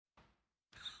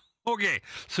Okay,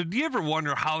 so do you ever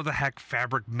wonder how the heck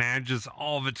Fabric manages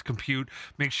all of its compute,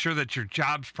 make sure that your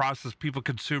jobs process, people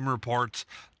consume reports,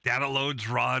 data loads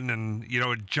run, and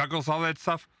it juggles all that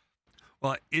stuff?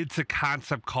 Well, it's a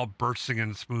concept called bursting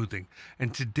and smoothing.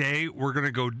 And today we're going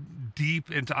to go deep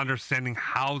into understanding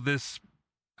how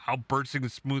bursting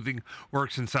and smoothing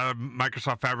works inside of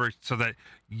Microsoft Fabric so that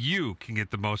you can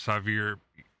get the most out of your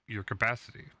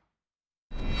capacity.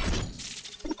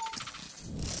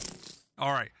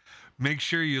 All right. Make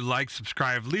sure you like,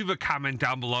 subscribe, leave a comment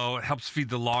down below. It helps feed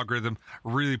the logarithm.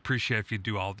 Really appreciate if you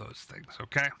do all those things,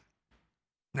 okay?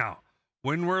 Now,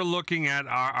 when we're looking at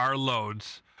our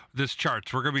loads, this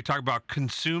charts, we're going to be talking about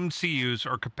consumed CUs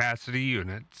or capacity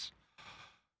units,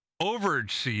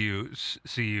 overage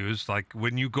CUs, like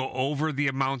when you go over the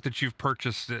amount that you've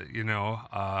purchased,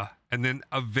 and then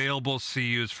available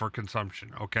CUs for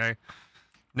consumption, okay?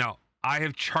 Now, I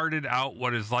have charted out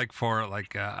what is like for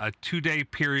like a 2-day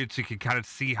period so you can kind of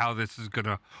see how this is going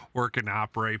to work and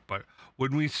operate. But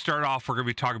when we start off, we're going to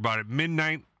be talking about at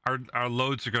midnight, our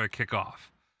loads are going to kick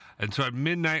off. And so at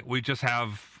midnight, we just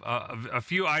have a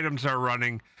few items that are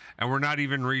running, and we're not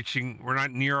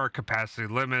near our capacity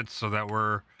limits, so that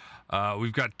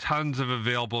we've got tons of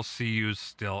available CUs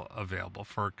still available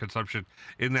for consumption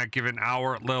in that given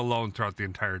hour, let alone throughout the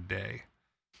entire day.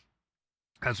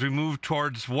 As we move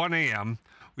towards 1 a.m.,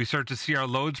 we start to see our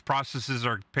loads processes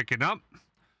are picking up.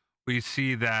 We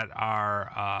see that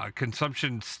our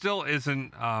consumption still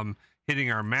isn't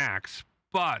hitting our max,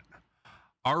 but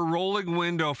our rolling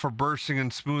window for bursting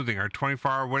and smoothing, our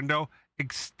 24-hour window,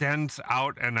 extends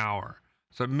out an hour.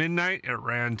 So at midnight, it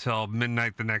ran till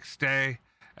midnight the next day.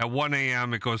 At 1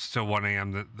 a.m., it goes to 1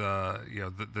 a.m.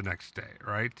 the next day,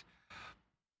 right?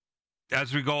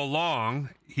 As we go along,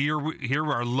 here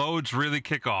our loads really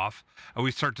kick off, and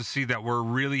we start to see that we're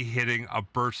really hitting a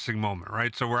bursting moment,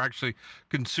 right? So we're actually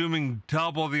consuming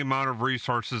double the amount of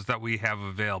resources that we have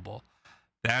available.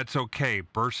 That's okay.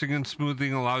 Bursting and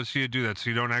smoothing allows you to do that, so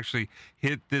you don't actually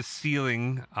hit this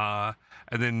ceiling and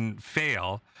then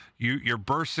fail. Your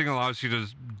bursting allows you to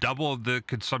double the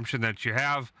consumption that you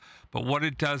have, but what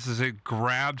it does is it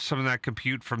grabs some of that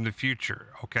compute from the future,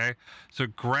 okay? So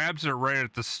it grabs it right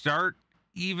at the start,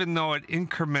 even though it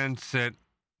increments it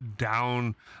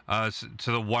down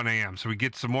to the 1 a.m. So we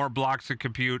get some more blocks of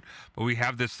compute, but we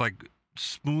have this like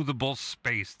smoothable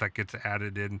space that gets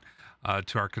added in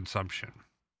to our consumption.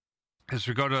 As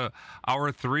we go to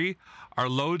hour 3, our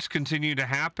loads continue to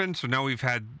happen. So now we've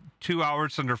had 2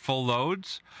 hours under full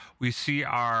loads. We see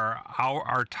our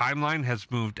timeline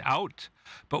has moved out,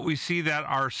 but we see that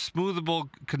our smoothable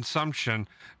consumption,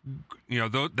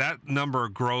 that number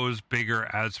grows bigger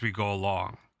as we go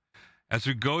along. As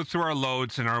we go through our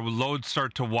loads and our loads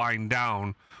start to wind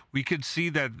down, we could see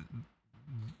that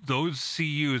those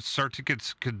CUs start to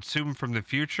get consumed from the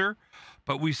future,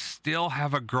 but we still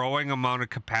have a growing amount of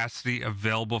capacity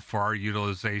available for our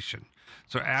utilization.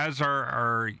 So as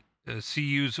our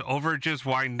CU's overages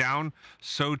wind down,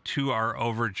 so too our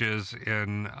overages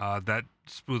in that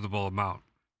smoothable amount.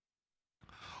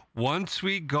 Once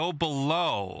we go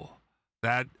below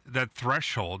that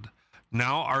threshold,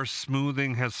 now our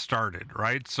smoothing has started,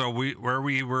 right? So where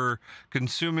we were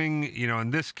consuming, in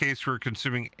this case, we're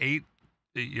consuming 8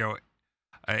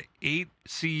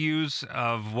 CUs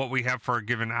of what we have for a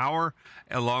given hour,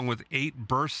 along with 8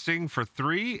 bursting for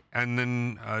 3, and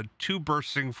then 2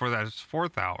 bursting for that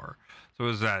 4th hour. So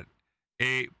is that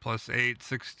 8 plus 8,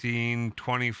 16,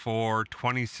 24,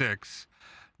 26.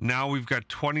 Now we've got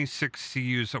 26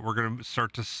 CUs that we're going to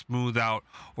start to smooth out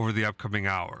over the upcoming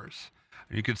hours.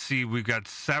 And you can see we've got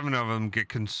 7 of them get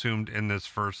consumed in this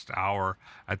first hour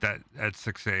at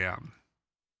 6 a.m.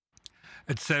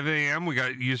 At 7 a.m., we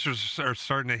got users are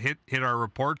starting to hit our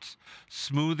reports.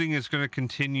 Smoothing is going to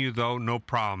continue, though, no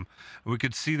problem. We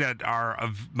could see that our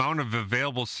amount of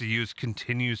available CUs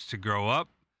continues to grow up,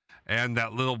 and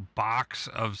that little box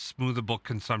of smoothable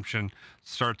consumption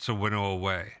starts to winnow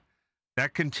away.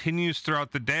 That continues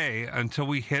throughout the day until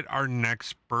we hit our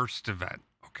next burst event,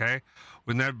 okay?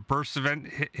 When that burst event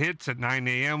hits at 9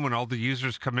 a.m., when all the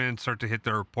users come in and start to hit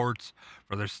their reports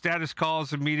for their status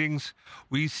calls and meetings,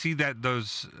 we see that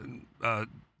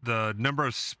the number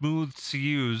of smooth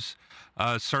CUs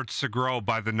starts to grow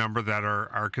by the number that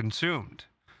are consumed.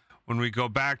 When we go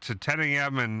back to 10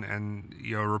 a.m. and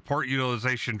report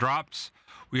utilization drops,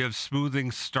 we have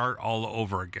smoothing start all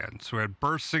over again. So we had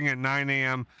bursting at 9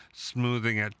 a.m.,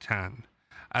 smoothing at 10.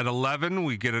 At 11,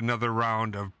 we get another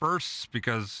round of bursts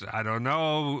because, I don't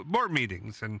know, more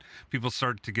meetings, and people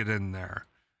start to get in there.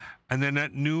 And then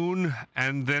at noon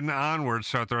and then onwards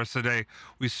throughout the rest of the day,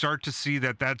 we start to see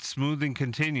that smoothing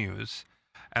continues.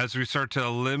 as we start to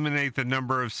eliminate the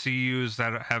number of CUs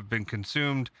that have been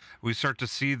consumed, we start to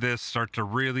see this start to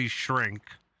really shrink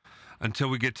until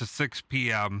we get to 6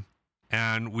 p.m.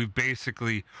 and we've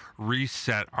basically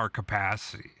reset our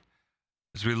capacity.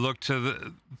 As we look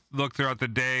throughout the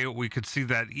day, we could see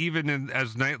that even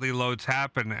as nightly loads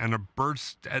happen and a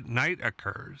burst at night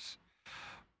occurs,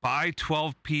 by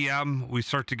 12 p.m., we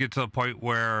start to get to the point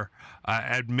where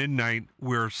at midnight,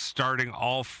 we're starting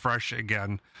all fresh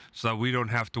again so that we don't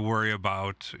have to worry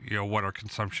about, what our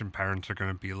consumption patterns are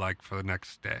going to be like for the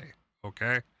next day.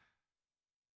 Okay?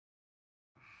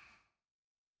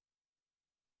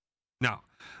 Now,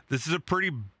 this is a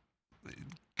pretty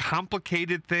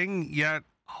complicated thing, yet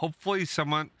hopefully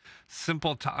somewhat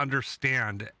simple to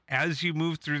understand. As you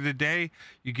move through the day,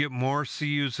 you get more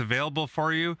CUs available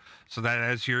for you, so that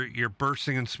as your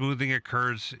bursting and smoothing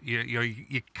occurs,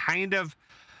 you kind of,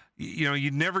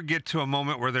 you never get to a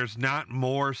moment where there's not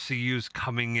more CUs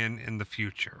coming in the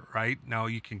future, right? Now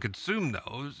you can consume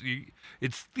those.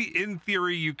 In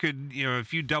theory, you could,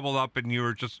 if you double up and you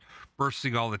were just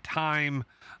bursting all the time,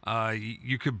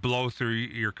 you could blow through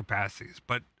your capacities.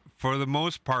 But for the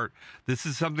most part, this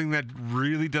is something that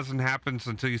really doesn't happen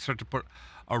until you start to put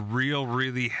a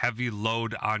really heavy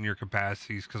load on your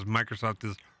capacities, because Microsoft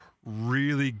is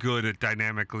really good at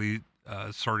dynamically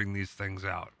sorting these things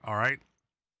out. All right.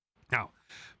 Now,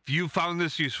 if you found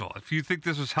this useful, if you think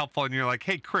this was helpful and you're like,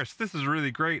 hey, Chris, this is really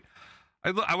great,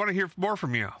 I want to hear more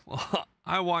from you. Well,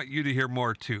 I want you to hear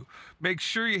more too. Make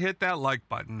sure you hit that like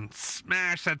button,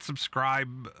 smash that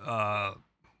subscribe,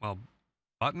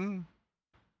 button.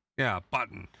 Yeah,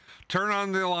 button. Turn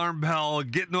on the alarm bell,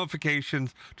 get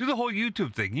notifications, do the whole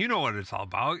YouTube thing. You know what it's all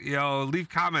about. Leave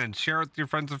comments, share it with your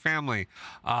friends and family.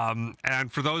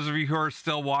 And for those of you who are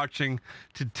still watching,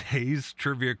 today's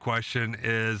trivia question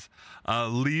is,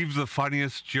 leave the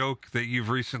funniest joke that you've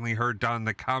recently heard down in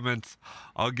the comments.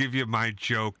 I'll give you my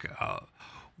joke.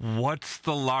 What's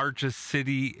the largest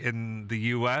city in the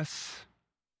U.S.?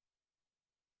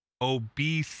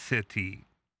 Obesity.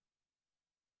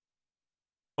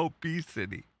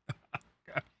 Obesity.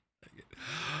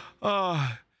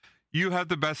 You have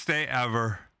the best day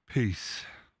ever. Peace.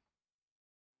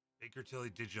 Baker Tilly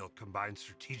Digital combines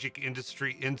strategic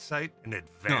industry insight and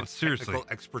advanced technical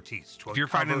expertise. If you're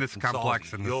finding this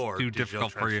complex and this too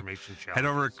difficult for you, head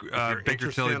over to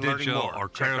Baker Tilly Digital or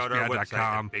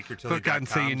KratosBI.com. Click on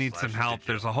say you need some help.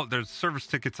 There's service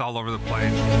tickets all over the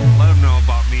place. Let them know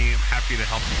about me. I'm happy to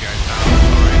help you guys out.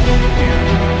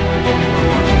 All right.